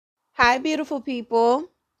Hi, beautiful people.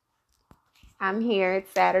 I'm here.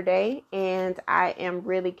 It's Saturday, and I am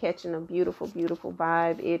really catching a beautiful, beautiful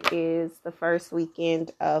vibe. It is the first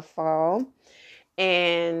weekend of fall,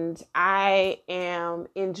 and I am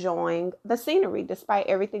enjoying the scenery despite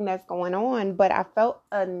everything that's going on. But I felt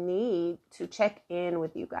a need to check in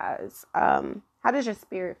with you guys. How does your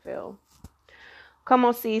spirit feel?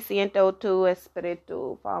 Como si siento tu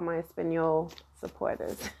espíritu for all my Espanol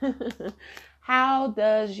supporters? How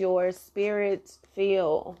does your spirit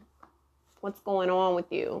feel? What's going on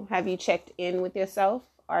with you? Have you checked in with yourself?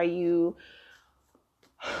 Are you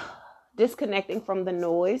disconnecting from the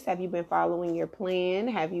noise? Have you been following your plan?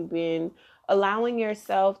 Have you been allowing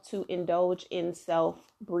yourself to indulge in self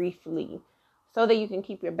briefly so that you can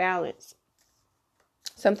keep your balance?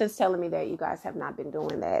 Something's telling me that you guys have not been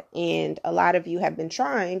doing that. And a lot of you have been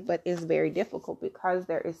trying, but it's very difficult because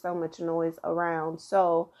there is so much noise around.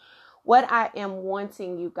 So what I am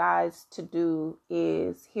wanting you guys to do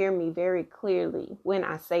is hear me very clearly when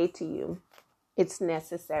I say to you, it's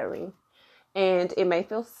necessary. And it may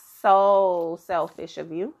feel so selfish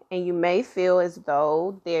of you, and you may feel as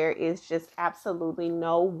though there is just absolutely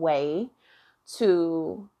no way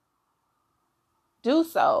to do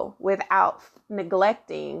so without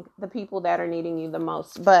neglecting the people that are needing you the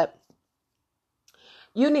most. But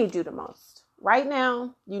you need you the most. Right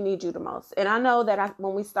now, you need you the most. And I know that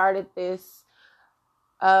when we started this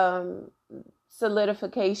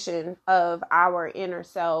solidification of our inner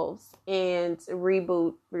selves and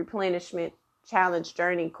reboot, replenishment, challenge,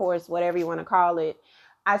 journey, course, whatever you want to call it,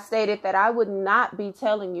 I stated that I would not be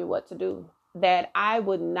telling you what to do, that I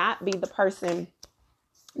would not be the person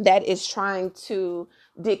that is trying to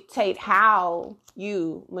dictate how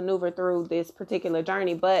you maneuver through this particular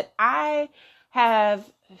journey. But I have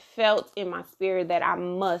felt in my spirit that I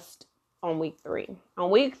must on week 3. On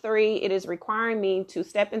week 3, it is requiring me to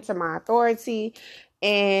step into my authority,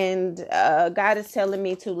 and God is telling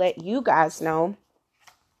me to let you guys know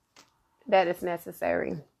that it's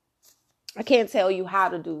necessary. I can't tell you how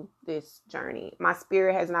to do this journey. My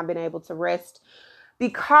spirit has not been able to rest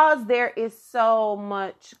because there is so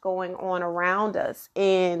much going on around us,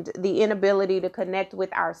 and the inability to connect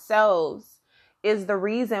with ourselves is the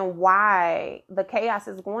reason why the chaos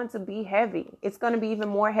is going to be heavy. It's going to be even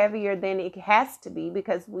more heavier than it has to be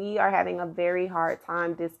because we are having a very hard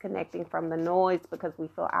time disconnecting from the noise because we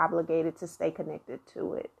feel obligated to stay connected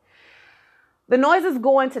to it. The noise is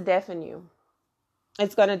going to deafen you.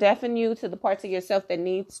 It's going to deafen you to the parts of yourself that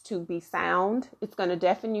needs to be sound. It's going to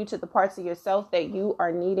deafen you to the parts of yourself that you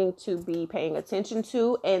are needing to be paying attention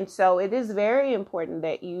to. And so it is very important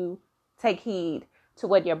that you take heed to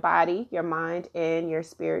what your body, your mind, and your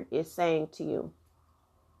spirit is saying to you.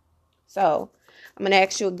 So I'm going to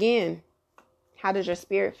ask you again, how does your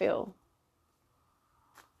spirit feel?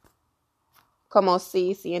 Como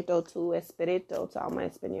si siento tu espíritu, to all my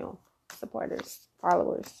Espanol supporters,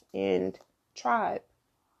 followers, and tribe.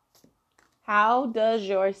 How does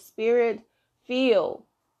your spirit feel?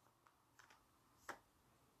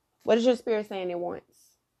 What is your spirit saying it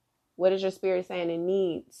wants? What is your spirit saying it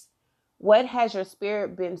needs? What has your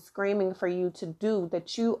spirit been screaming for you to do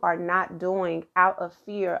that you are not doing out of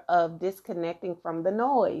fear of disconnecting from the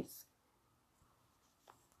noise?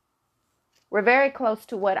 We're very close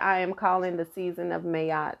to what I am calling the season of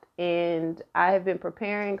Mayat. And I have been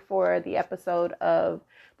preparing for the episode of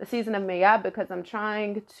the season of Mayat because I'm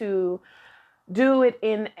trying to do it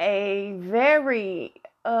in a very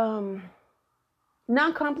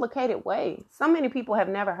non-complicated way. So many people have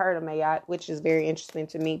never heard of Mayat, which is very interesting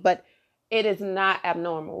to me, but it is not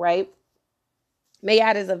abnormal, right?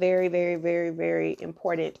 Mayat is a very, very, very, very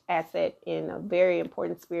important asset and a very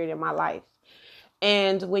important spirit in my life.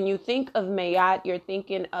 And when you think of Mayat, you're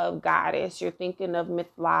thinking of goddess, you're thinking of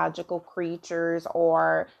mythological creatures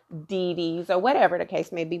or deities or whatever the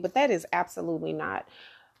case may be, but that is absolutely not.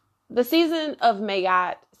 The season of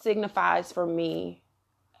Mayat signifies for me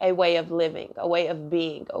a way of living, a way of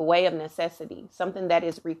being, a way of necessity, something that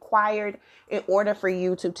is required in order for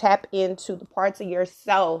you to tap into the parts of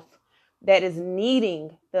yourself that is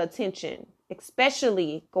needing the attention,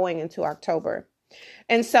 especially going into October.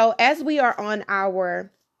 And so as we are on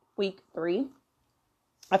our week 3,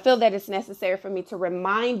 I feel that it's necessary for me to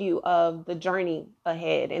remind you of the journey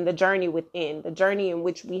ahead and the journey within, the journey in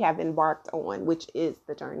which we have embarked on, which is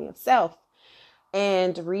the journey of self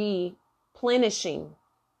and replenishing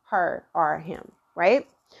her or him, right?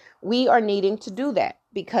 We are needing to do that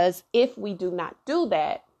because if we do not do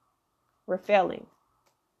that, we're failing.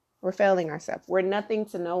 We're failing ourselves. We're nothing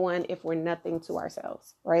to no one if we're nothing to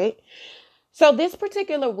ourselves, right? So this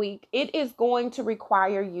particular week, it is going to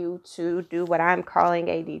require you to do what I'm calling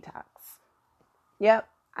a detox. Yep.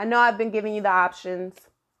 I know I've been giving you the options.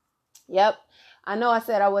 Yep. I know I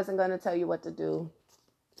said I wasn't going to tell you what to do.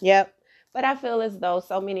 Yep. But I feel as though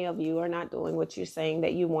so many of you are not doing what you're saying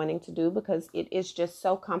that you're wanting to do because it is just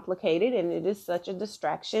so complicated and it is such a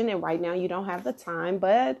distraction. And right now you don't have the time,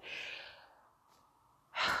 but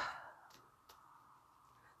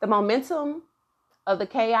the momentum of the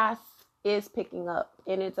chaos is picking up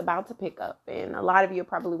and it's about to pick up. And a lot of you are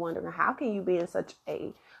probably wondering, how can you be in such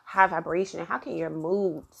a high vibration? How can your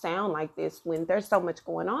mood sound like this when there's so much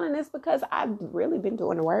going on? And it's because I've really been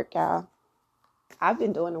doing the work, y'all. I've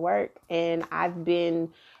been doing the work and I've been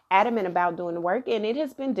adamant about doing the work. And it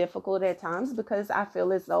has been difficult at times because I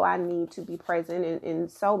feel as though I need to be present in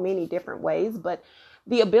so many different ways. But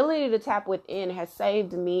the ability to tap within has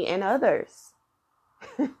saved me and others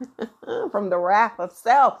from the wrath of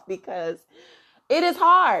self, because it is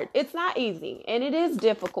hard. It's not easy. And it is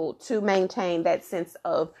difficult to maintain that sense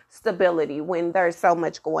of stability when there's so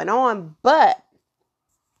much going on. But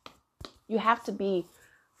you have to be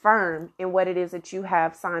firm in what it is that you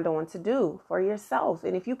have signed on to do for yourself.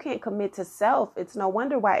 And if you can't commit to self, it's no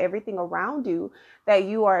wonder why everything around you that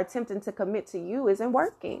you are attempting to commit to you isn't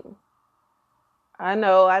working. I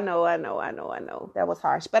know. That was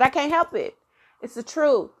harsh, but I can't help it. It's the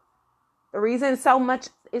truth. The reason so much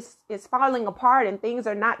is falling apart and things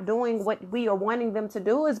are not doing what we are wanting them to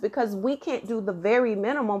do is because we can't do the very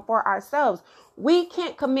minimum for ourselves. We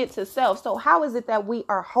can't commit to self. So how is it that we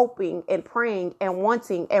are hoping and praying and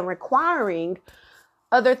wanting and requiring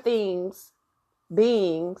other things,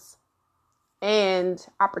 beings, and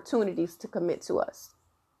opportunities to commit to us?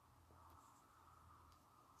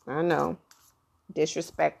 I know.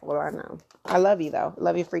 Disrespectful, I know. I love you though.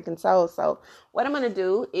 Love your freaking soul. So what I'm going to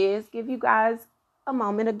do is give you guys a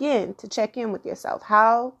moment again to check in with yourself.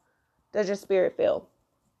 How does your spirit feel?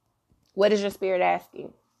 What is your spirit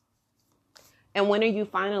asking? And when are you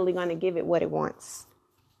finally going to give it what it wants?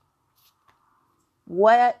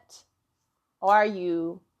 What are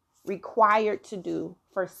you required to do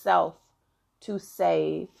for self to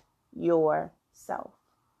save yourself?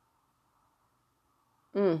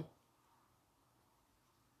 Your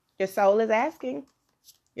soul is asking.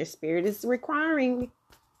 Your spirit is requiring.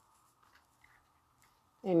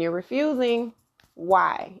 And you're refusing.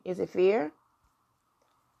 Why? Is it fear?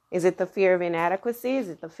 Is it the fear of inadequacy? Is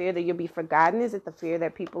it the fear that you'll be forgotten? Is it the fear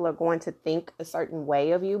that people are going to think a certain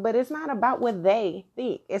way of you? But it's not about what they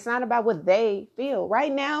think. It's not about what they feel.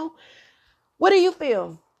 Right now, what do you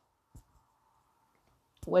feel?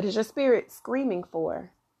 What is your spirit screaming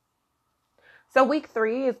for? So week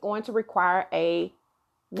 3 is going to require a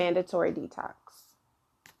mandatory detox.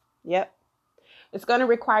 Yep. It's going to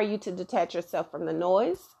require you to detach yourself from the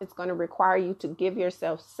noise. It's going to require you to give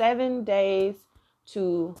yourself 7 days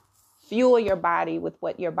to fuel your body with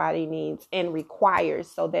what your body needs and requires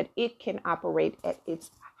so that it can operate at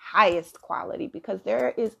its highest quality, because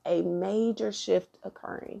there is a major shift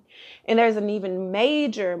occurring. And there's an even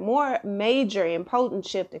more major and potent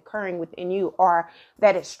shift occurring within you, or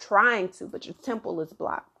that is trying to, but your temple is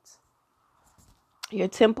blocked. Your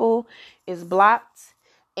temple is blocked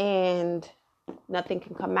and nothing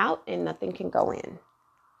can come out and nothing can go in.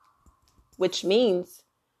 Which means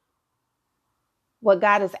what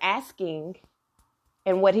God is asking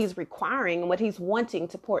and what he's requiring and what he's wanting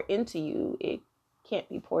to pour into you, it can't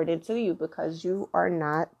be poured into you because you are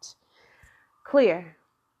not clear.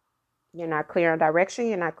 You're not clear on direction.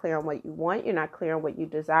 You're not clear on what you want. You're not clear on what you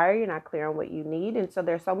desire. You're not clear on what you need. And so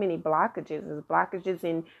there's so many blockages. There's blockages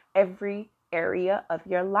in every area of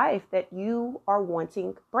your life that you are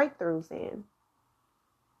wanting breakthroughs in.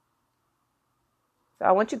 So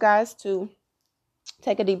I want you guys to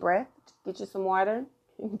take a deep breath, get you some water,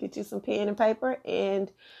 get you some pen and paper,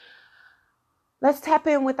 and let's tap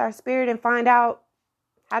in with our spirit and find out,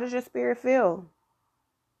 how does your spirit feel?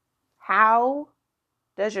 How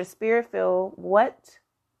does your spirit feel? What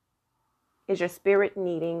is your spirit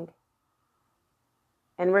needing?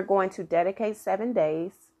 And we're going to dedicate 7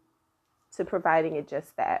 days to providing it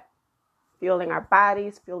just that. Fueling our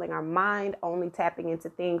bodies, fueling our mind, only tapping into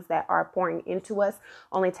things that are pouring into us,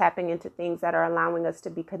 only tapping into things that are allowing us to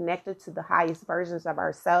be connected to the highest versions of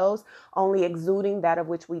ourselves, only exuding that of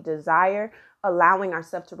which we desire, allowing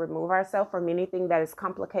ourselves to remove ourselves from anything that is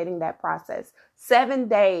complicating that process. 7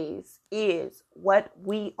 days is what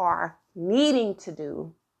we are needing to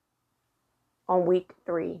do on week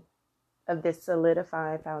 3 of this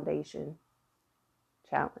Solidifying Foundation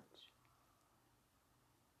Challenge.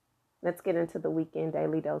 Let's get into the weekend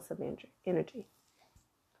daily dose of energy.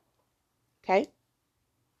 Okay?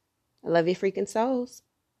 I love you freaking souls.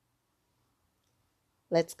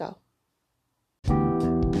 Let's go.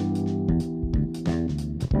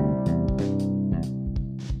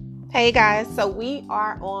 Hey guys, so we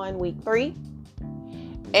are on week 3,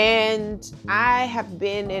 and I have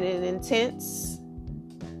been in an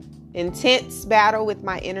intense battle with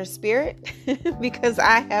my inner spirit because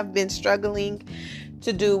I have been struggling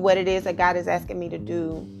to do what it is that God is asking me to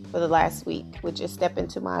do for the last week, which is step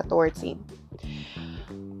into my authority.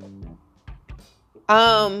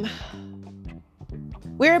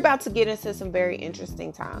 We're about to get into some very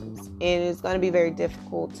interesting times, and it's going to be very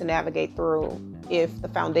difficult to navigate through if the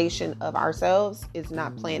foundation of ourselves is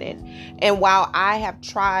not planted. And while I have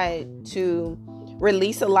tried to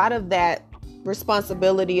release a lot of that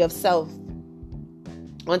responsibility of self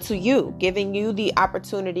onto you, giving you the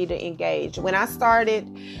opportunity to engage. When I started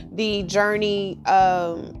the journey,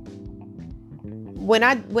 when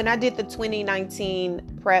I did the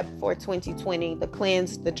 2019 prep for 2020, the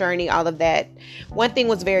cleanse, the journey, all of that, one thing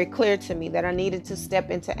was very clear to me, that I needed to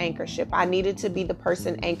step into anchorship. I needed to be the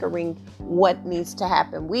person anchoring what needs to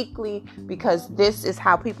happen weekly, because this is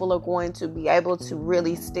how people are going to be able to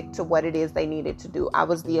really stick to what it is they needed to do. I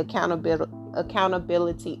was the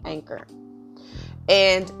accountability anchor.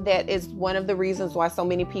 And that is one of the reasons why so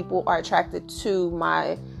many people are attracted to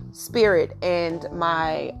my spirit and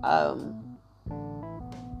my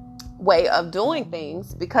way of doing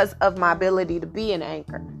things, because of my ability to be an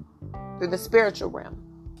anchor through the spiritual realm,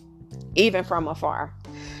 even from afar.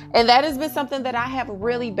 And that has been something that I have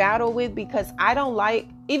really battled with, because I don't like,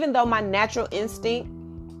 even though my natural instinct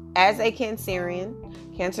as a Cancerian,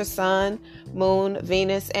 Cancer Sun, Moon,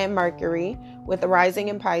 Venus, and Mercury, with the rising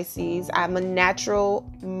in Pisces, I'm a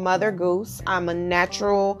natural mother goose. I'm a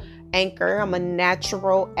natural anchor. I'm a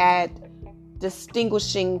natural at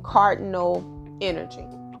distinguishing cardinal energy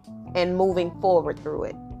and moving forward through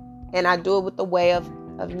it. And I do it with the way of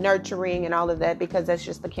nurturing and all of that, because that's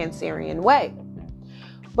just the Cancerian way.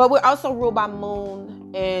 But we're also ruled by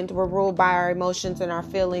Moon, and we're ruled by our emotions and our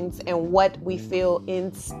feelings and what we feel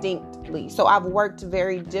instinctively. So I've worked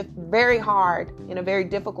very hard in a very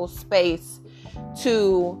difficult space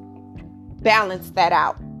to balance that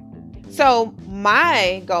out. So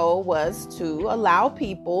my goal was to allow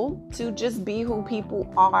people to just be who people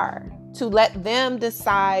are, to let them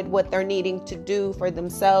decide what they're needing to do for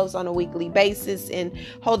themselves on a weekly basis and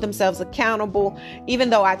hold themselves accountable. Even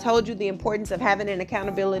though I told you the importance of having an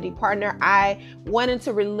accountability partner, I wanted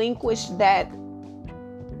to relinquish that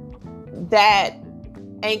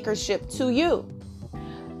anchorship to you.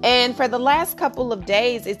 And for the last couple of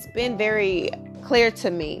days, it's been very clear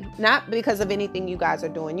to me, not because of anything you guys are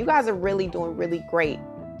doing. You guys are really doing really great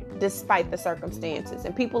despite the circumstances,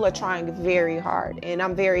 and people are trying very hard, and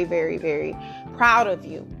I'm very, very, very proud of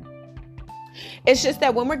you. It's just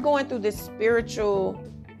that when we're going through this spiritual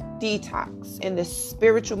detox and this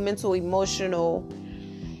spiritual, mental, emotional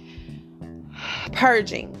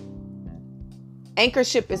purging,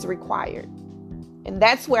 anchorship is required. And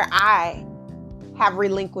that's where I have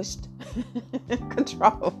relinquished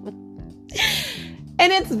control.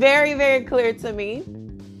 And it's very, very clear to me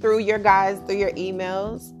through your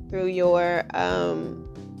emails, through your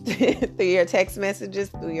through your text messages,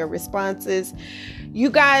 through your responses. You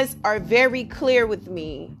guys are very clear with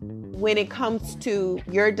me when it comes to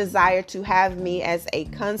your desire to have me as a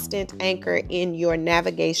constant anchor in your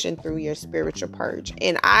navigation through your spiritual purge.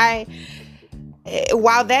 And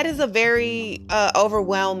while that is a very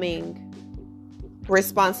overwhelming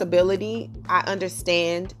responsibility, I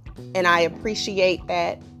understand and I appreciate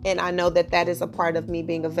that. And I know that that is a part of me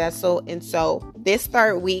being a vessel. And so this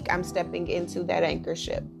third week, I'm stepping into that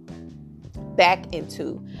anchorship, back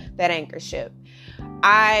into that anchorship.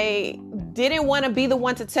 I didn't want to be the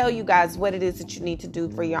one to tell you guys what it is that you need to do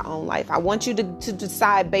for your own life. I want you to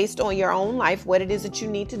decide based on your own life what it is that you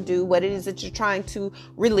need to do, what it is that you're trying to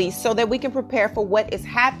release, so that we can prepare for what is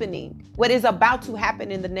happening, what is about to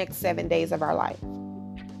happen in the next 7 days of our life.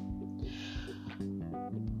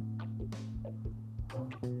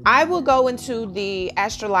 I will go into the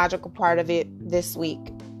astrological part of it this week.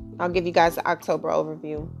 I'll give you guys the October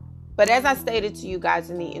overview. But as I stated to you guys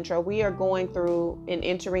in the intro, we are going through and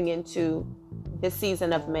entering into the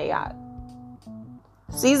season of Mayat.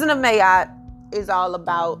 Season of Mayat is all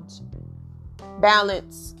about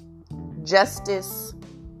balance, justice,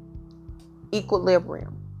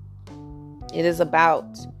 equilibrium. It is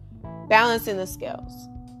about balancing the scales.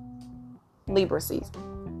 Libra season.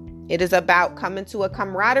 It is about coming to a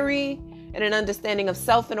camaraderie and an understanding of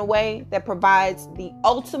self in a way that provides the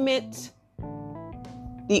ultimate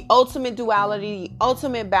duality, the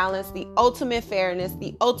ultimate balance, the ultimate fairness,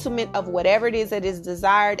 the ultimate of whatever it is that is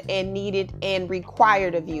desired and needed and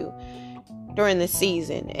required of you during the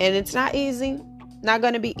season. And it's not easy, not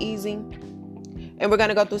going to be easy. And we're going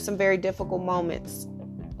to go through some very difficult moments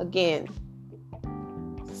again,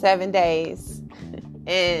 7 days.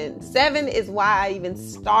 And 7 is why I even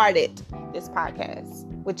started this podcast,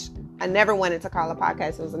 which I never wanted to call a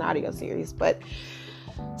podcast. It was an audio series, but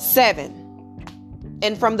 7.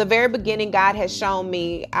 And from the very beginning, God has shown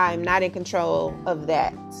me I'm not in control of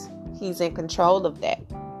that. He's in control of that.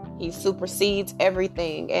 He supersedes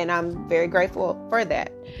everything. And I'm very grateful for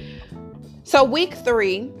that. So week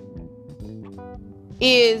 3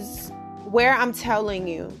 is where I'm telling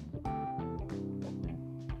you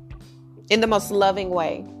in the most loving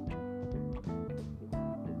way,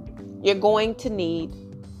 you're going to need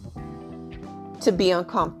to be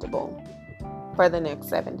uncomfortable for the next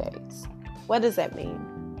 7 days. What does that mean?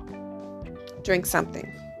 Drink something.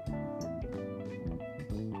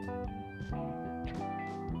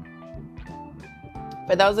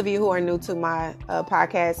 For those of you who are new to my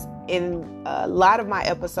podcast, in a lot of my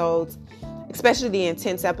episodes, especially the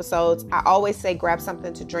intense episodes, I always say grab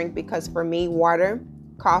something to drink, because for me, water,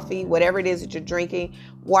 coffee, whatever it is that you're drinking,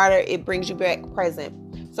 water, it brings you back present.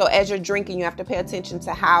 So as you're drinking, you have to pay attention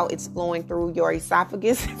to how it's flowing through your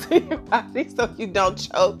esophagus to your body so you don't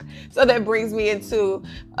choke. So that brings me into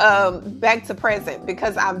back to present,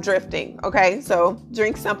 because I'm drifting. Okay, so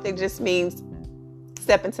drink something just means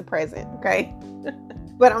step into present. Okay,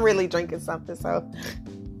 but I'm really drinking something. So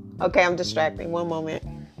okay, I'm distracting. One moment.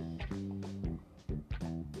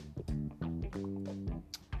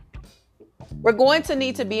 We're going to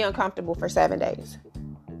need to be uncomfortable for 7 days.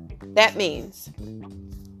 That means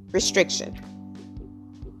restriction.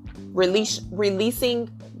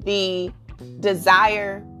 Releasing the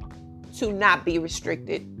desire to not be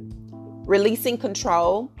restricted. Releasing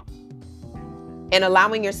control and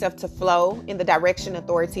allowing yourself to flow in the direction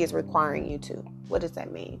authority is requiring you to. What does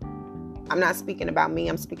that mean? I'm not speaking about me.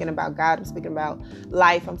 I'm speaking about God. I'm speaking about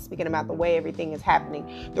life. I'm speaking about the way everything is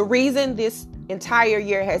happening. The reason this entire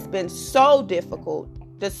year has been so difficult,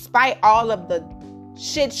 despite all of the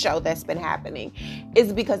shit show that's been happening,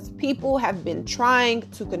 is because people have been trying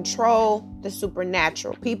to control the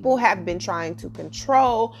supernatural. People have been trying to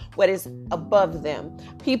control what is above them.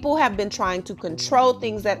 People have been trying to control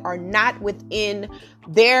things that are not within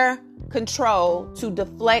their control, to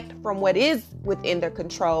deflect from what is within their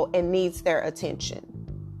control and needs their attention.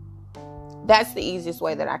 That's the easiest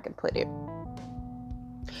way that I can put it.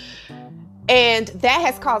 And that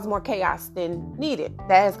has caused more chaos than needed.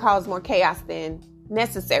 That has caused more chaos than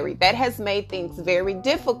necessary. That has made things very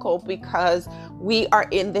difficult, because we are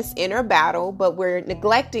in this inner battle, but we're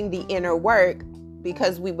neglecting the inner work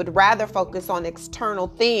because we would rather focus on external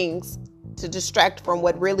things to distract from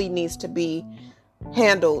what really needs to be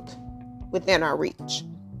handled within our reach.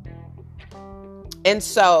 And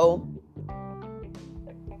so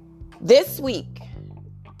this week,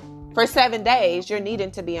 for 7 days, you're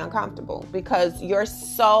needing to be uncomfortable, because your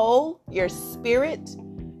soul, your spirit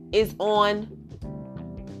is on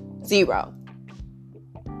 0.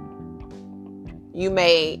 You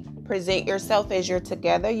may present yourself as you're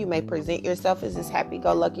together. You may present yourself as this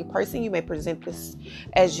happy-go-lucky person. You may present this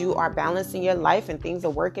as you are balancing your life and things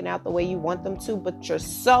are working out the way you want them to. But your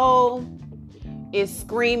soul is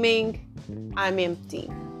screaming, I'm empty.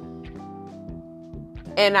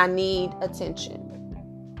 And I need attention.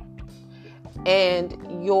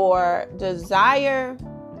 And your desire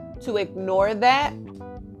to ignore that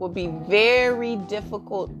will be very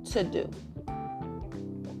difficult to do.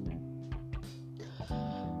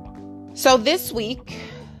 So this week,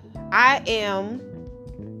 I am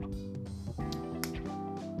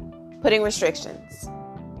putting restrictions.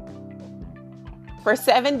 For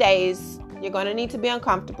 7 days, you're going to need to be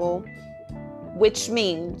uncomfortable, which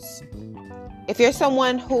means if you're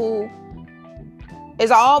someone who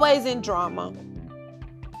is always in drama,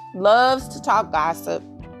 loves to talk gossip,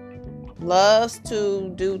 loves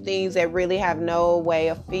to do things that really have no way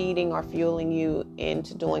of feeding or fueling you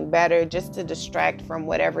into doing better, just to distract from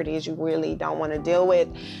whatever it is you really don't want to deal with,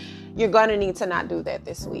 you're going to need to not do that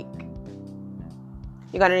this week.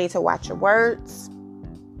 You're going to need to watch your words.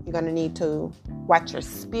 You're going to need to watch your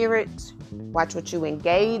spirit, watch what you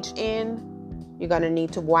engage in. You're going to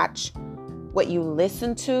need to watch what you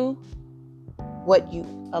listen to, what you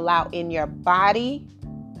allow in your body,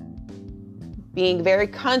 being very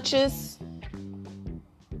conscious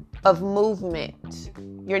of movement.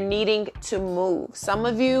 You're needing to move. Some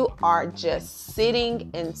of you are just sitting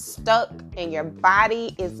and stuck, and your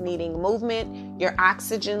body is needing movement. Your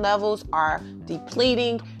oxygen levels are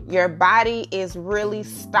depleting. Your body is really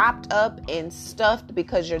stopped up and stuffed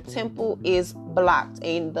because your temple is blocked.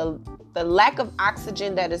 And the lack of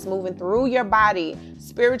oxygen that is moving through your body,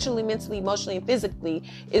 spiritually, mentally, emotionally, and physically,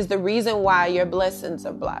 is the reason why your blessings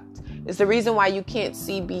are blocked. It's the reason why you can't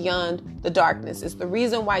see beyond the darkness. It's the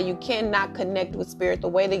reason why you cannot connect with spirit the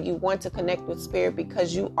way that you want to connect with spirit,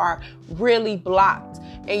 because you are really blocked.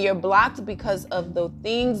 And you're blocked because of the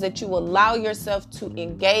things that you allow yourself to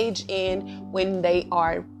engage in when they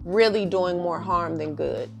are really doing more harm than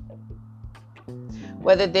good.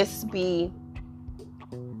 Whether this be,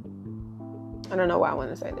 I don't know why I want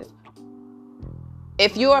to say this.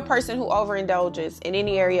 If you're a person who overindulges in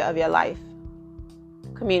any area of your life,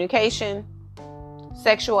 communication,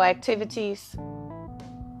 sexual activities,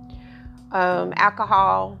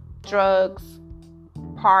 alcohol, drugs,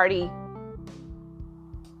 party,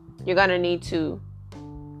 you're going to need to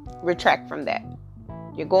retract from that.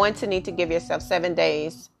 You're going to need to give yourself 7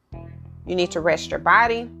 days. You need to rest your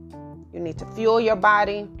body. You need to fuel your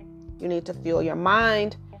body. You need to fuel your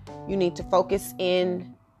mind. You need to focus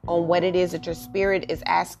in on what it is that your spirit is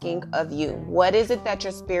asking of you. What is it that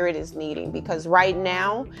your spirit is needing? Because right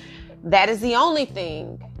now, that is the only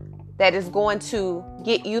thing that is going to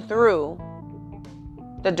get you through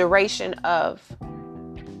the duration of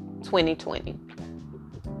 2020.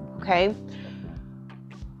 Okay?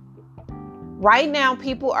 Right now,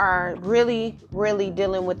 people are really, really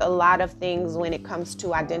dealing with a lot of things when it comes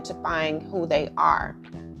to identifying who they are,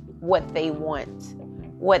 what they want,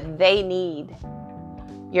 what they need.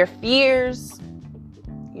 Your fears,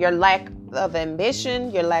 your lack of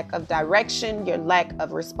ambition, your lack of direction, your lack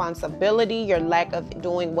of responsibility, your lack of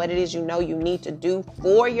doing what it is you know you need to do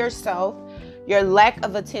for yourself, your lack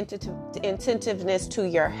of attentiveness to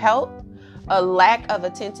your health, a lack of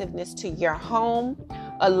attentiveness to your home,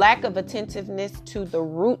 a lack of attentiveness to the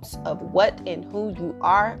roots of what and who you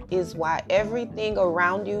are is why everything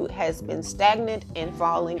around you has been stagnant and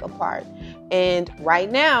falling apart. And right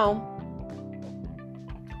now,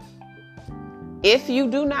 if you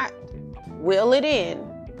do not will it in,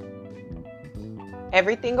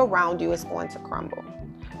 everything around you is going to crumble.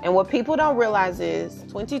 And what people don't realize is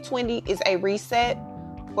 2020 is a reset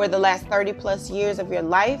for the last 30 plus years of your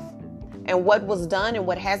life. And what was done and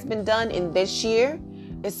what has been done in this year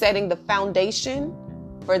is setting the foundation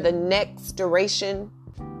for the next duration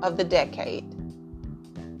of the decade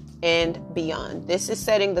and beyond. This is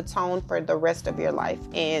setting the tone for the rest of your life.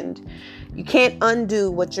 And you can't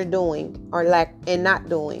undo what you're doing or not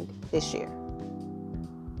doing this year.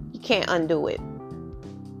 You can't undo it.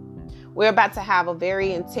 We're about to have a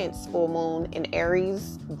very intense full moon in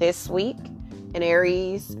Aries this week. And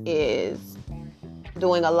Aries is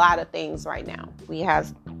doing a lot of things right now. We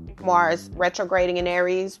have Mars retrograding in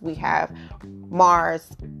Aries. We have Mars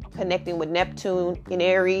connecting with Neptune in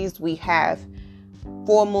Aries. We have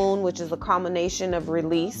full moon, which is a combination of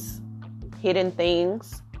release, hidden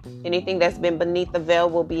things. Anything that's been beneath the veil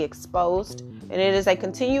will be exposed. And it is a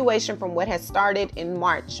continuation from what has started in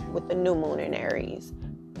March with the new moon in Aries,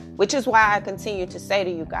 which is why I continue to say to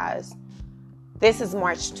you guys, this is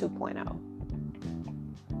March 2.0.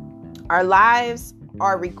 Our lives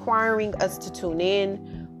are requiring us to tune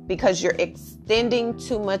in because you're extending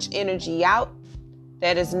too much energy out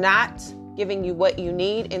that is not giving you what you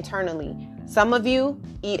need internally. Some of you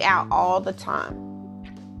eat out all the time,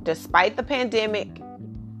 despite the pandemic,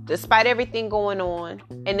 despite everything going on.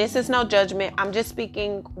 And this is no judgment. I'm just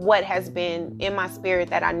speaking what has been in my spirit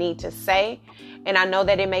that I need to say. And I know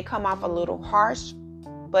that it may come off a little harsh,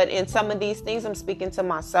 but in some of these things, I'm speaking to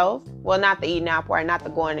myself. Well, not the eating out part, not the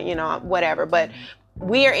going, whatever, but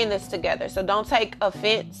we are in this together. So don't take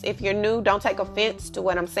offense. If you're new, don't take offense to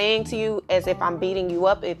what I'm saying to you as if I'm beating you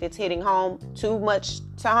up, if it's hitting home too much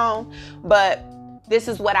to home. But this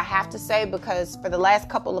is what I have to say, because for the last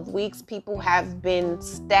couple of weeks, people have been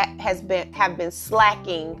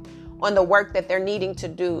slacking on the work that they're needing to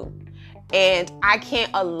do. And I can't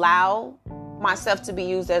allow myself to be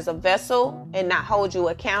used as a vessel and not hold you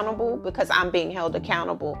accountable, because I'm being held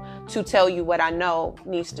accountable to tell you what I know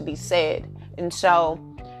needs to be said. And so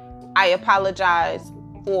I apologize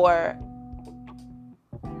for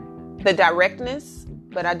the directness,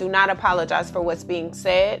 but I do not apologize for what's being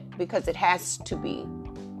said, because it has to be,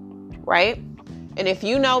 right? And if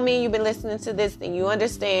you know me, you've been listening to this, then you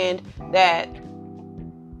understand that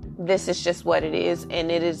this is just what it is,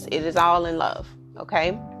 and it is all in love,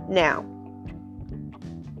 okay? Now,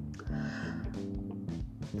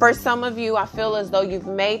 for some of you, I feel as though you've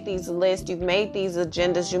made these lists, you've made these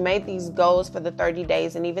agendas, you made these goals for the 30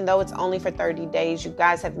 days. And even though it's only for 30 days, you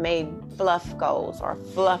guys have made fluff goals or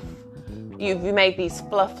fluff. You've made these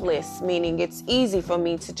fluff lists, meaning it's easy for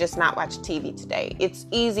me to just not watch TV today. It's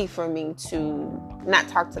easy for me to not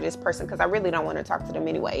talk to this person because I really don't want to talk to them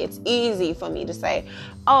anyway. It's easy for me to say,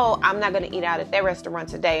 oh, I'm not going to eat out at that restaurant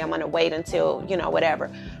today. I'm going to wait until, whatever.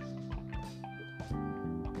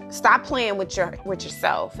 Stop playing with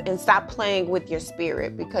yourself and stop playing with your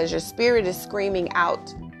spirit, because your spirit is screaming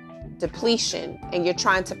out depletion and you're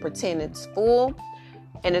trying to pretend it's full,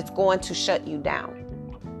 and it's going to shut you down.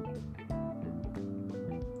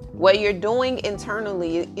 What you're doing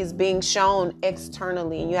internally is being shown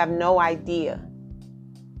externally, and you have no idea.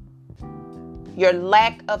 Your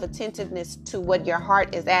lack of attentiveness to what your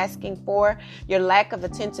heart is asking for, your lack of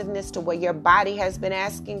attentiveness to what your body has been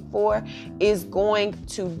asking for, is going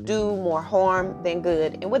to do more harm than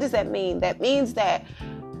good. And what does that mean? That means that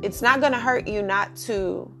it's not going to hurt you not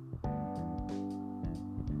to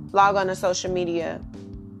log on to social media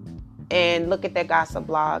and look at that gossip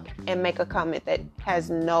blog and make a comment that has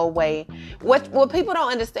no way. What people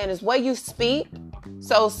don't understand is what you speak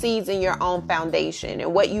sows seeds in your own foundation,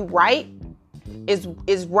 and what you write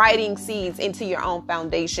is writing seeds into your own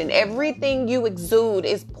foundation. Everything you exude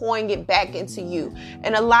is pouring it back into you.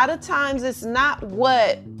 And a lot of times it's not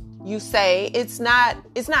what you say. It's not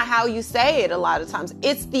how you say it. A lot of times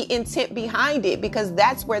it's the intent behind it, because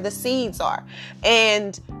that's where the seeds are.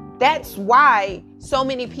 And that's why so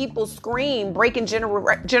many people scream breaking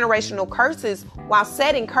generational curses while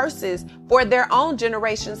setting curses for their own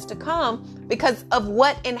generations to come, because of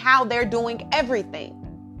what and how they're doing everything.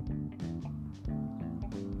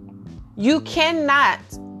 You cannot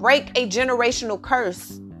break a generational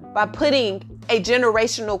curse by putting a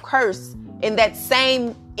generational curse in that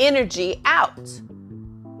same energy out.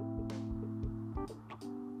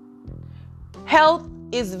 Health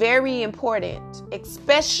is very important,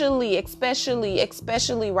 especially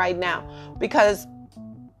right now, because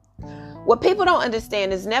what people don't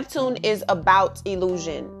understand is Neptune is about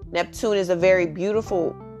illusion. Neptune is a very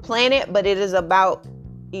beautiful planet, but it is about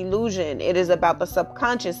illusion. It is about the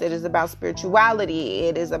subconscious. It is about spirituality.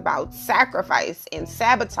 It is about sacrifice and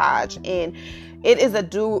sabotage. And it is a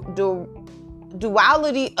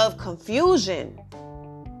duality of confusion.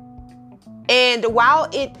 And while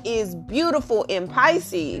it is beautiful in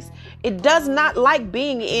Pisces, it does not like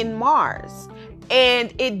being in Mars.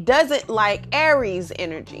 And it doesn't like Aries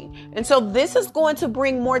energy. And so this is going to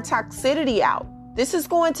bring more toxicity out. This is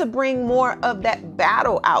going to bring more of that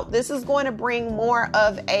battle out. This is going to bring more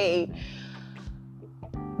of a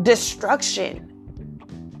destruction.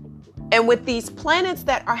 And with these planets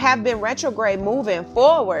that have been retrograde moving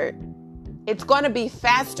forward, it's going to be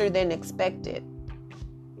faster than expected.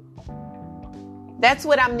 That's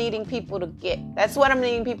what I'm needing people to get. That's what I'm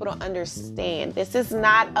needing people to understand. This is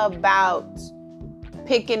not about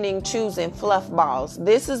picking and choosing fluff balls.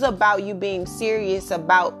 This is about you being serious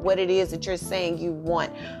about what it is that you're saying you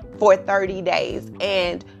want for 30 days.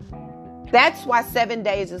 And that's why 7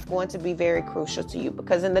 days is going to be very crucial to you,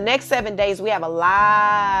 because in the next 7 days, we have a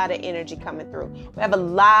lot of energy coming through. We have a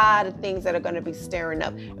lot of things that are going to be stirring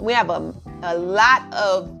up. And we have a lot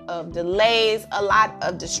of delays, a lot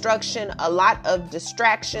of destruction, a lot of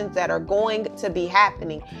distractions that are going to be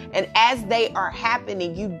happening. And as they are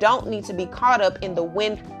happening, you don't need to be caught up in the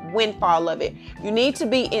windfall of it. You need to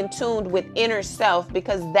be in tune with inner self,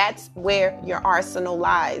 because that's where your arsenal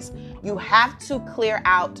lies. You have to clear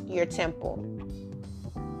out your temple.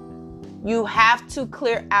 You have to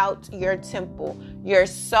clear out your temple. Your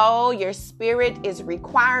soul, your spirit is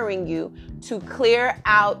requiring you to clear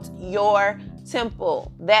out your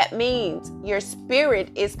temple. That means your spirit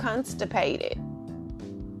is constipated.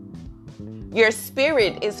 Your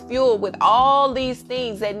spirit is fueled with all these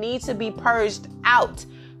things that need to be purged out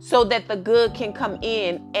so that the good can come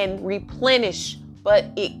in and replenish, but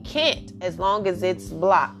it can't as long as it's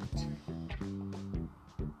blocked.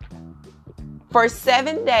 For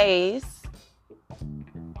 7 days,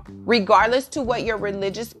 regardless to what your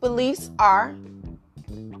religious beliefs are,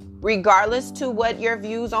 regardless to what your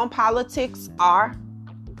views on politics are,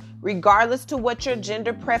 regardless to what your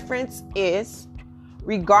gender preference is,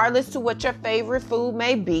 regardless to what your favorite food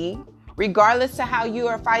may be, regardless to how you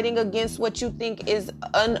are fighting against what you think is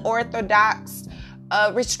unorthodox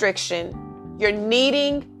restriction, you're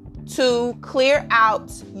needing to clear out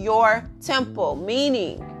your temple.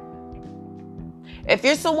 Meaning, if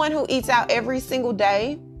you're someone who eats out every single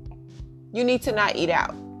day, you need to not eat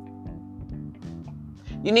out.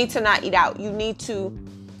 You need to not eat out. You need to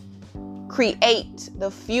create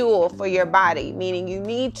the fuel for your body, meaning you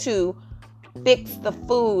need to fix the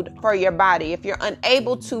food for your body. If you're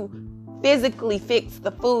unable to physically fix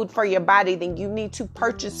the food for your body, then you need to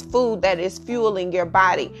purchase food that is fueling your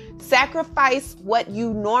body. Sacrifice what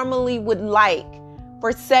you normally would like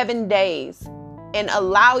for 7 days and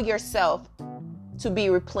allow yourself to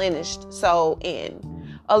be replenished. So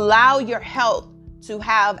allow your health to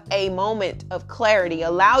have a moment of clarity.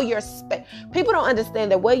 Allow your people don't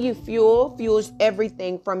understand that what you fuels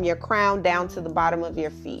everything from your crown down to the bottom of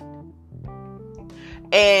your feet.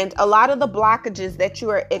 And a lot of the blockages that you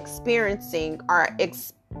are experiencing are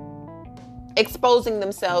exposing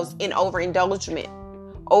themselves in overindulgence,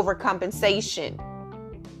 overcompensation,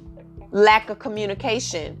 lack of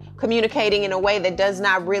communicating in a way that does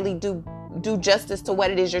not really do justice to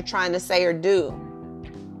what it is you're trying to say or do.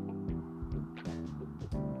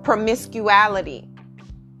 Promiscuity,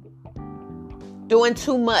 doing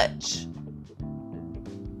too much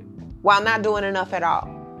while not doing enough at all.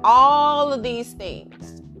 All of these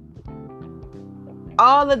things,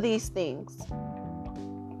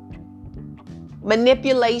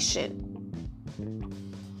 manipulation,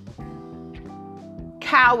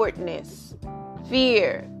 cowardness,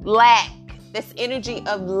 fear, lack, this energy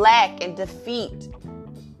of lack and defeat,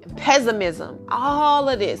 pessimism, all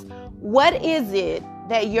of this. What is it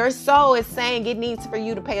that your soul is saying it needs for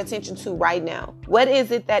you to pay attention to right now? What is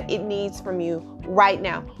it that it needs from you right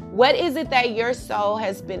now? What is it that your soul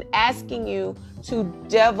has been asking you to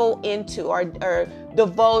delve into or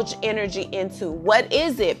divulge energy into? What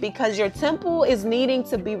is it? Because your temple is needing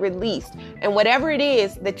to be released. And whatever it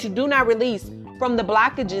is that you do not release from the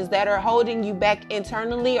blockages that are holding you back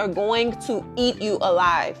internally are going to eat you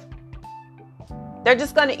alive. They're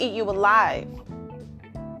just going to eat you alive.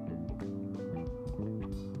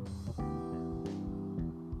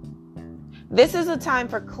 This is a time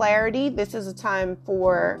for clarity. This is a time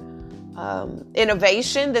for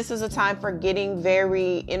innovation. This is a time for getting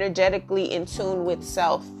very energetically in tune with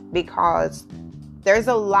self, because there's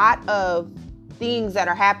a lot of things that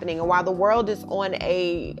are happening. And while the world is on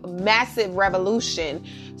a massive revolution,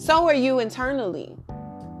 so are you internally.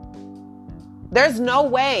 There's no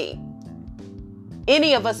way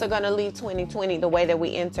any of us are going to leave 2020 the way that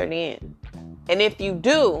we entered in. And if you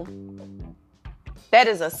do, that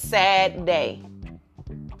is a sad day.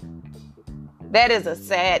 That is a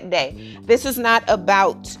sad day. This is not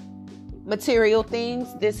about material things.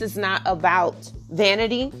 This is not about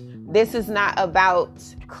vanity. This is not about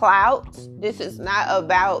clout. This is not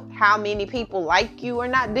about how many people like you or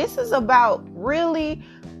not. This is about really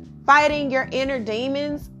fighting your inner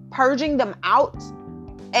demons, purging them out,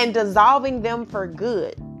 and dissolving them for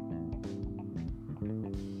good.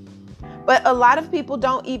 But a lot of people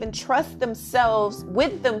don't even trust themselves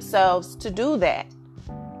with themselves to do that.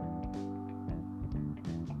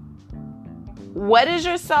 What is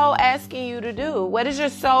your soul asking you to do? What is your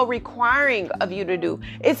soul requiring of you to do?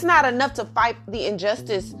 It's not enough to fight the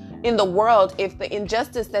injustice in the world if the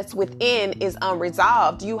injustice that's within is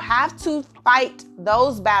unresolved. You have to fight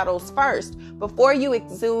those battles first before you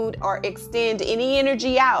exude or extend any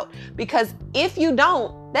energy out. Because if you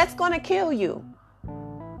don't, that's going to kill you.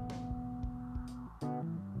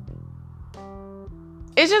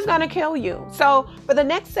 It's just going to kill you. So for the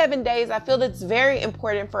next 7 days, I feel it's very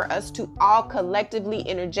important for us to all collectively,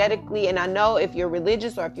 energetically, and I know if you're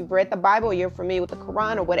religious or if you've read the Bible or you're familiar with the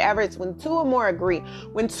Quran or whatever, it's when two or more agree.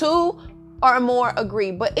 When two or more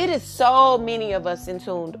agree. But it is so many of us in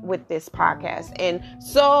tune with this podcast and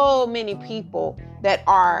so many people that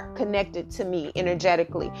are connected to me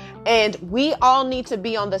energetically. And we all need to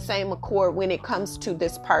be on the same accord when it comes to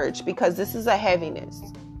this purge, because this is a heaviness.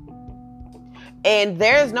 And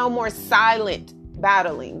there's no more silent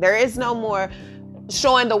battling. There is no more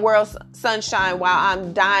showing the world sunshine while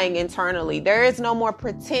I'm dying internally. There is no more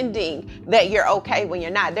pretending that you're okay when you're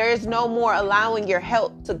not. There is no more allowing your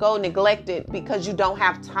health to go neglected because you don't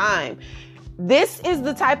have time. This is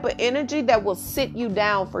the type of energy that will sit you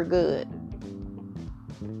down for good.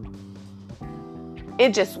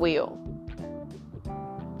 It just will.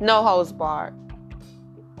 No holds barred.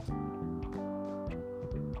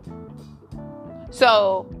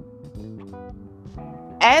 So,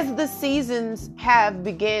 as the seasons have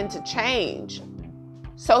begun to change,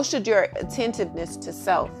 so should your attentiveness to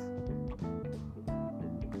self.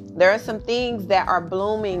 There are some things that are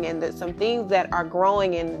blooming and there's some things that are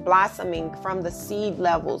growing and blossoming from the seed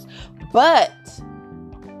levels. But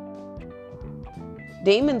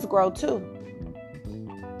demons grow too.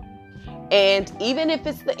 And even if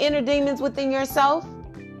it's the inner demons within yourself,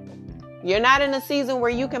 you're not in a season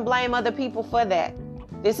where you can blame other people for that.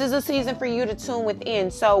 This is a season for you to tune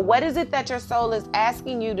within. So what is it that your soul is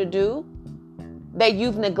asking you to do that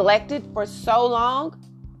you've neglected for so long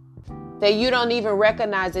that you don't even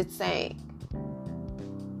recognize it saying?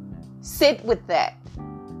 Sit with that.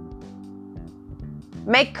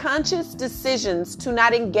 Make conscious decisions to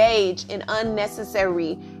not engage in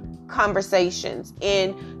unnecessary conversations,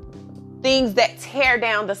 in things that tear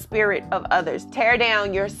down the spirit of others, tear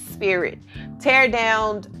down your spirit, tear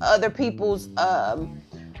down other people's,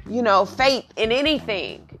 faith in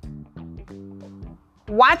anything.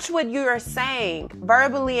 Watch what you are saying,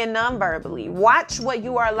 verbally and non-verbally. Watch what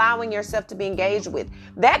you are allowing yourself to be engaged with.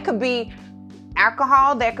 That could be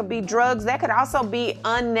alcohol, that could be drugs, that could also be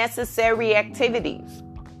unnecessary activities.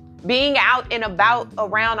 Being out and about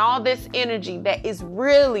around all this energy that is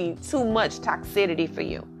really too much toxicity for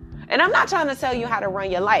you. And I'm not trying to tell you how to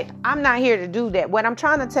run your life. I'm not here to do that. What I'm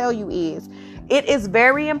trying to tell you is, it is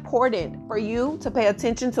very important for you to pay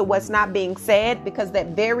attention to what's not being said, because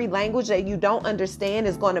that very language that you don't understand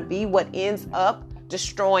is going to be what ends up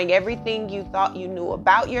destroying everything you thought you knew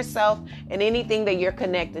about yourself and anything that you're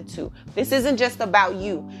connected to. This isn't just about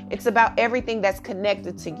you. It's about everything that's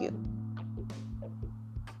connected to you.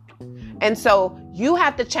 And so you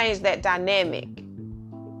have to change that dynamic.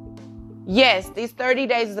 Yes, these 30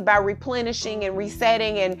 days is about replenishing and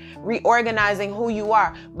resetting and reorganizing who you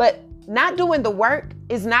are. But not doing the work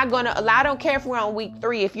is not going to allow. I don't care if we're on week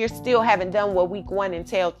 3, if you're still haven't done what week 1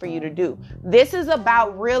 entailed for you to do. This is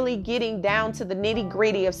about really getting down to the nitty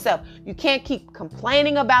gritty of self. You can't keep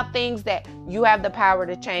complaining about things that you have the power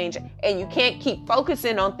to change, and you can't keep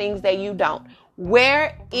focusing on things that you don't.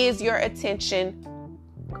 Where is your attention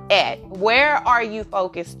at? Where are you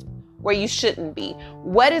focused where you shouldn't be?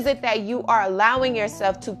 What is it that you are allowing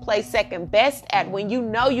yourself to play second best at when you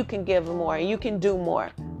know you can give more and you can do more?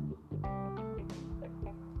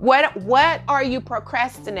 What are you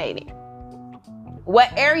procrastinating?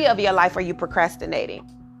 What area of your life are you procrastinating?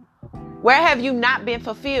 Where have you not been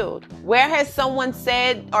fulfilled? Where has someone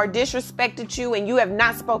said or disrespected you and you have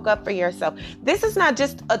not spoke up for yourself? This is not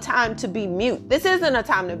just a time to be mute. This isn't a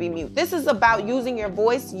time to be mute. This is about using your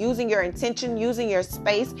voice, using your intention, using your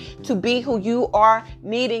space to be who you are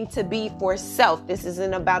needing to be for self. This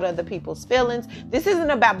isn't about other people's feelings. This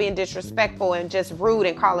isn't about being disrespectful and just rude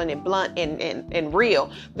and calling it blunt and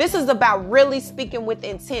real. This is about really speaking with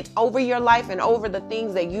intent over your life and over the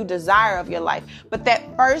things that you desire of your life. But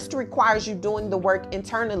that first requires you doing the work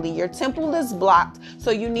internally. Your temple is blocked,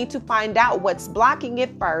 so you need to find out what's blocking it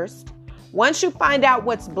first. Once you find out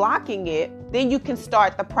what's blocking it, then you can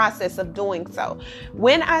start the process of doing so.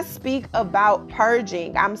 When I speak about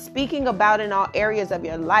purging, I'm speaking about in all areas of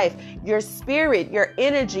your life. Your spirit, your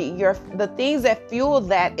energy, the things that fuel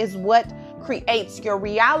that is what creates your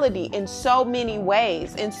reality in so many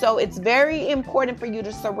ways. And so it's very important for you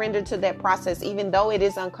to surrender to that process, even though it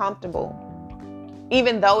is uncomfortable.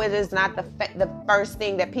 Even though it is not the first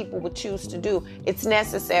thing that people would choose to do, it's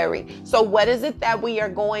necessary. So what is it that we are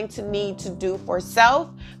going to need to do for self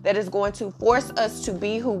that is going to force us to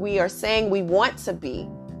be who we are saying we want to be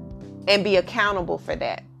and be accountable for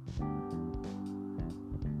that?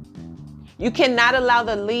 You cannot allow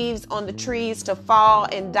the leaves on the trees to fall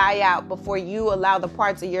and die out before you allow the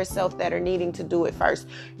parts of yourself that are needing to do it first.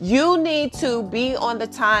 You need to be on the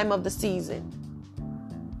time of the season.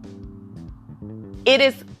 It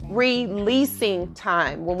is releasing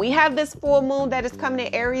time. When we have this full moon that is coming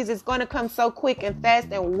in Aries, it's going to come so quick and fast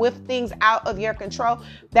and whip things out of your control.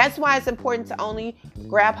 That's why it's important to only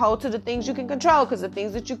grab hold to the things you can control, because the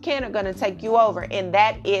things that you can't are going to take you over. And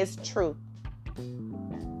that is truth.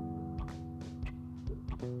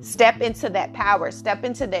 Step into that power. Step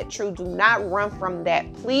into that truth. Do not run from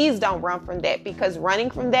that. Please don't run from that, because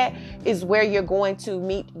running from that is where you're going to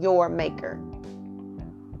meet your maker.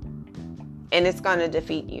 And it's going to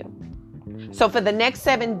defeat you. So for the next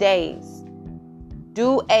 7 days,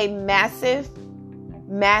 do a massive,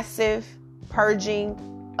 massive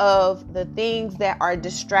purging of the things that are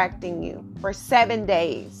distracting you for 7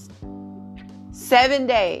 days. 7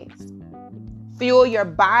 days. Fuel your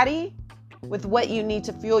body with what you need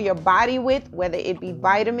to fuel your body with, whether it be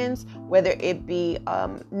vitamins, whether it be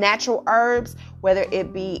natural herbs, whether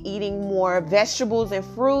it be eating more vegetables and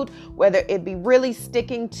fruit, whether it be really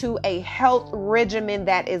sticking to a health regimen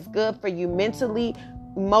that is good for you mentally,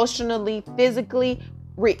 emotionally, physically.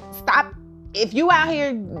 Stop. If you out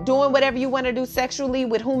here doing whatever you want to do sexually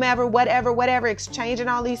with whomever, whatever, exchanging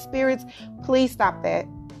all these spirits, please stop that.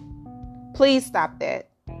 Please stop that.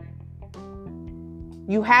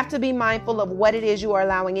 You have to be mindful of what it is you are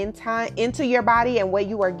allowing into your body and what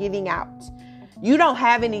you are giving out. You don't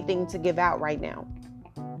have anything to give out right now.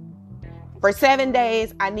 For 7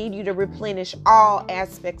 days, I need you to replenish all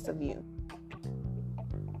aspects of you.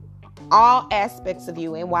 All aspects of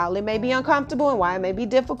you. And while it may be uncomfortable and while it may be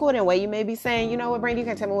difficult and while you may be saying, you know what, Brandy, you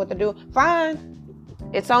can't tell me what to do. Fine.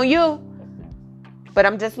 It's on you. But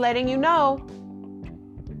I'm just letting you know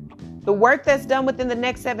The work that's done within the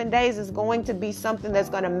next 7 days is going to be something that's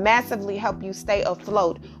going to massively help you stay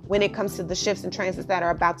afloat when it comes to the shifts and transits that are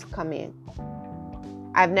about to come in.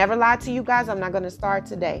 I've never lied to you guys. I'm not going to start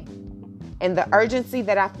today. And the urgency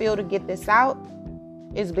that I feel to get this out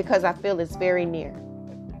is because I feel it's very near.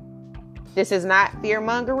 This is not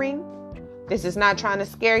fear-mongering. This is not trying to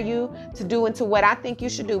scare you to do into what I think you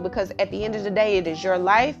should do, because at the end of the day, it is your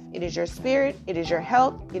life, it is your spirit, it is your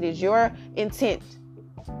health, it is your intent.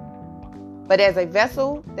 But as a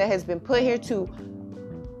vessel that has been put here to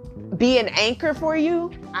be an anchor for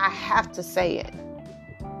you, I have to say it.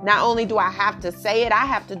 Not only do I have to say it, I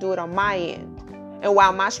have to do it on my end. And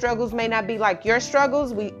while my struggles may not be like your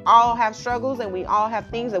struggles, we all have struggles and we all have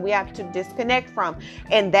things that we have to disconnect from.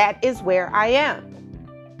 And that is where I am.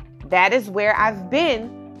 That is where I've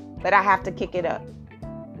been, but I have to kick it up.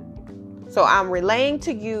 So I'm relaying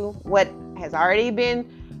to you what has already been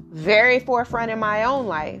very forefront in my own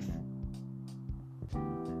life,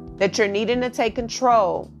 that you're needing to take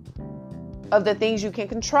control of the things you can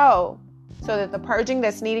control so that the purging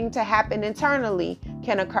that's needing to happen internally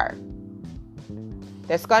can occur.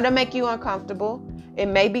 That's going to make you uncomfortable. It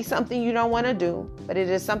may be something you don't want to do, but it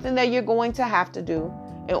is something that you're going to have to do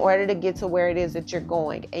in order to get to where it is that you're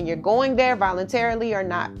going. And you're going there voluntarily or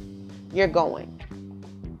not. You're going.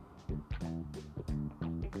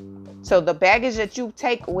 So the baggage that you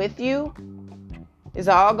take with you is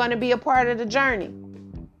all going to be a part of the journey.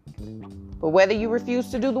 But whether you refuse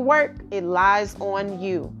to do the work, it lies on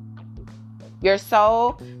you. Your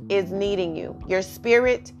soul is needing you. Your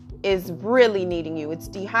spirit is really needing you. It's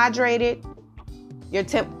dehydrated. Your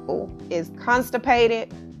temple is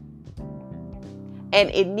constipated. And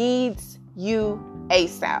it needs you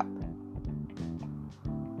ASAP.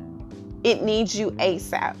 It needs you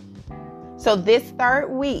ASAP. So this third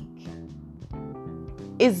week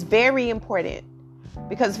is very important,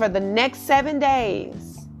 because for the next 7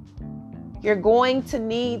 days, you're going to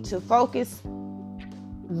need to focus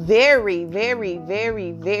very, very,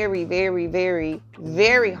 very, very, very, very,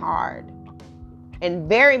 very hard, and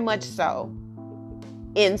very much so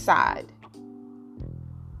inside.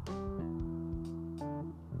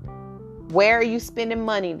 Where are you spending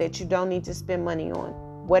money that you don't need to spend money on?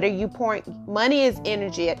 What are you pouring? Money is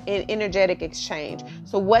energy, an energetic exchange.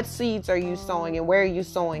 So what seeds are you sowing, and where are you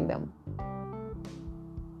sowing them?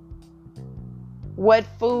 What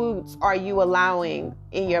foods are you allowing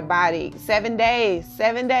in your body? 7 days,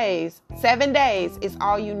 7 days, 7 days is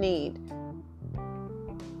all you need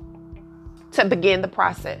to begin the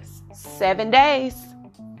process. 7 days.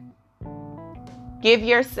 Give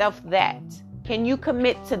yourself that. Can you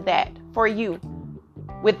commit to that for you?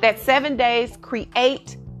 With that 7 days,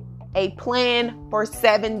 create a plan for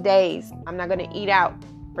 7 days. I'm not going to eat out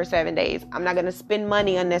for 7 days. I'm not going to spend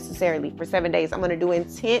money unnecessarily for 7 days. I'm going to do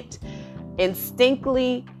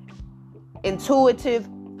instinctively intuitive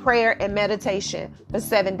prayer and meditation for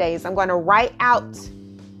 7 days. I'm going to write out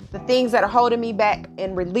the things that are holding me back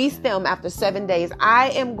and release them after 7 days.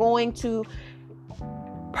 I am going to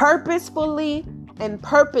purposefully and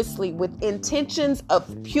purposely, with intentions of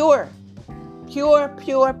pure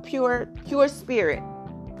spirit,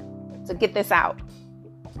 to get this out.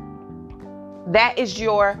 That is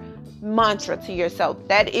your mantra to yourself.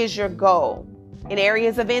 That is your goal. In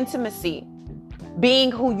areas of intimacy,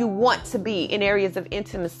 being who you want to be in areas of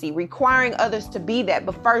intimacy, requiring others to be that,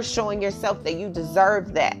 but first showing yourself that you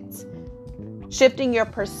deserve that. Shifting your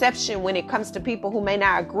perception when it comes to people who may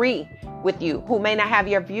not agree with you, who may not have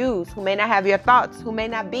your views, who may not have your thoughts, who may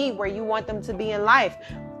not be where you want them to be in life.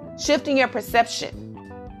 Shifting your perception.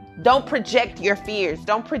 Don't project your fears.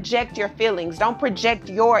 Don't project your feelings. Don't project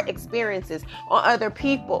your experiences on other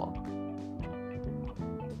people.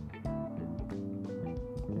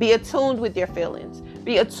 Be attuned with your feelings.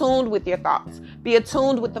 Be attuned with your thoughts. Be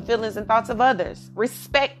attuned with the feelings and thoughts of others.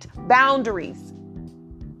 Respect boundaries.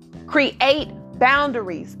 Create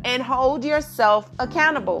boundaries and hold yourself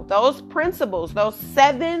accountable. Those principles, those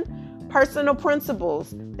 7 personal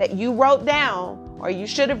principles that you wrote down or you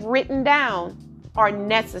should have written down are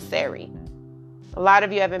necessary. A lot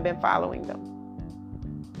of you haven't been following them.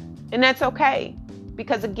 And that's okay,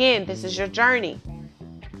 because again, this is your journey.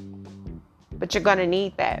 But you're going to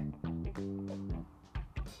need that.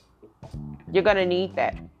 You're going to need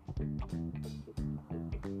that.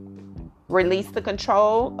 Release the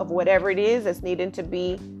control of whatever it is that's needing to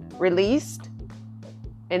be released,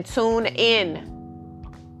 and tune in.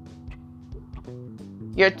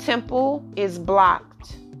 Your temple is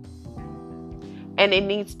blocked, and it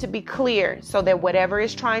needs to be clear so that whatever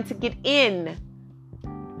is trying to get in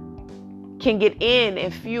can get in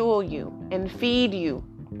and fuel you and feed you.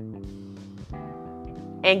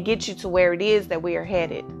 and get you to where it is that we are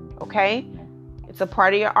headed. Okay? It's a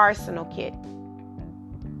part of your arsenal kit.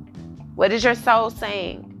 What is your soul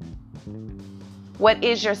saying? What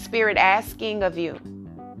is your spirit asking of you?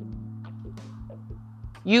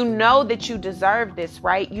 You know that you deserve this,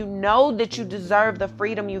 right? You know that you deserve the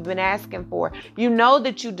freedom you've been asking for. You know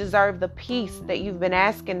that you deserve the peace that you've been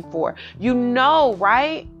asking for. You know,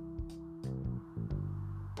 right?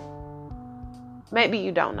 Maybe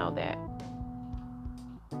you don't know that.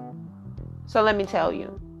 So let me tell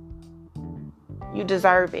you, you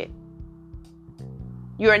deserve it.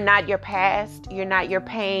 You're not your past. You're not your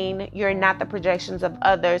pain. You're not the projections of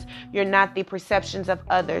others. You're not the perceptions of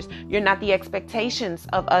others. You're not the expectations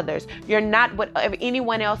of others. You're not what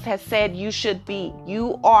anyone else has said you should be.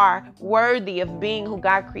 You are worthy of being who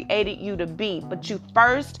God created you to be. But you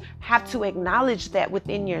first have to acknowledge that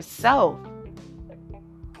within yourself.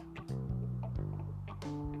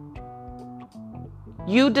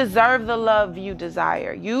 You deserve the love you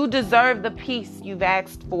desire. You deserve the peace you've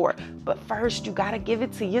asked for. But first, you got to give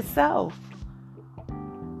it to yourself.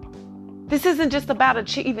 This isn't just about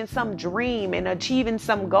achieving some dream and achieving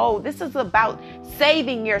some goal. This is about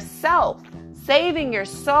saving yourself, saving your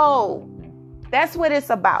soul. That's what it's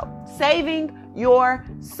about. Saving your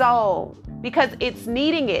soul. Because it's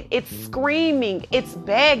needing it. It's screaming. It's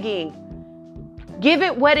begging. Give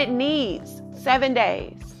it what it needs. 7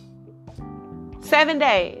 days. 7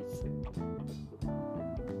 days.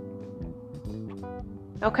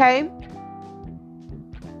 Okay?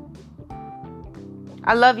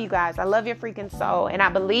 I love you guys. I love your freaking soul. And I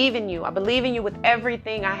believe in you. I believe in you with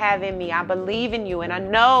everything I have in me. I believe in you. And I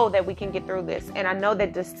know that we can get through this. And I know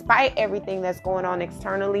that despite everything that's going on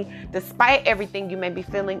externally, despite everything you may be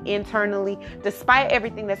feeling internally, despite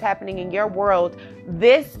everything that's happening in your world,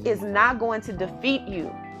 this is not going to defeat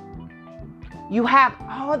you. You have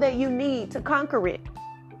all that you need to conquer it.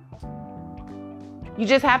 You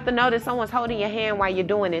just have to know that someone's holding your hand while you're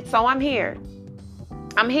doing it. So I'm here.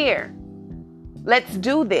 I'm here. Let's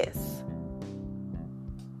do this.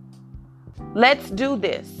 Let's do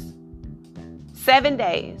this. 7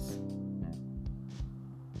 days.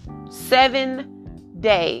 7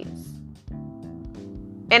 days.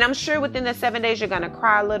 And I'm sure within the 7 days, you're going to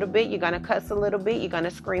cry a little bit. You're going to cuss a little bit. You're going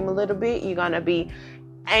to scream a little bit. You're going to be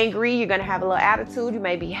angry. You're going to have a little attitude. You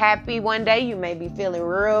may be happy one day. You may be feeling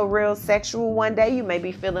real sexual one day. You may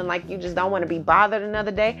be feeling like you just don't want to be bothered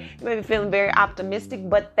another day. You may be feeling very optimistic,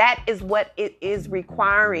 but that is what it is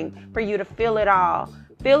requiring for you to feel it all.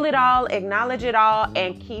 Feel it all, acknowledge it all,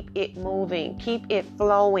 and keep it moving. Keep it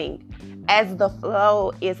flowing as the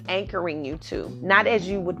flow is anchoring you to, not as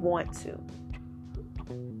you would want to.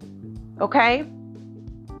 Okay?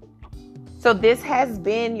 So this has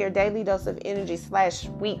been your Daily Dose of Energy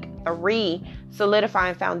 / week 3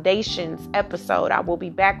 Solidifying Foundations episode. I will be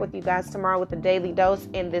back with you guys tomorrow with the Daily Dose.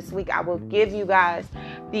 And this week I will give you guys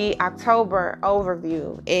the October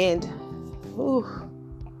overview. And,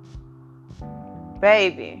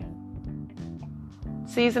 baby,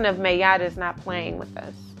 season of Mayada is not playing with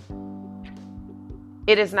us.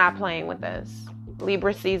 It is not playing with us.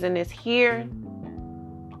 Libra season is here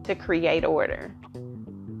to create order,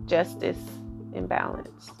 justice, and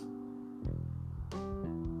balance.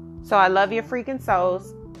 So I love your freaking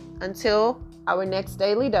souls. Until our next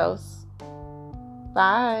Daily Dose.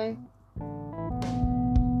 Bye.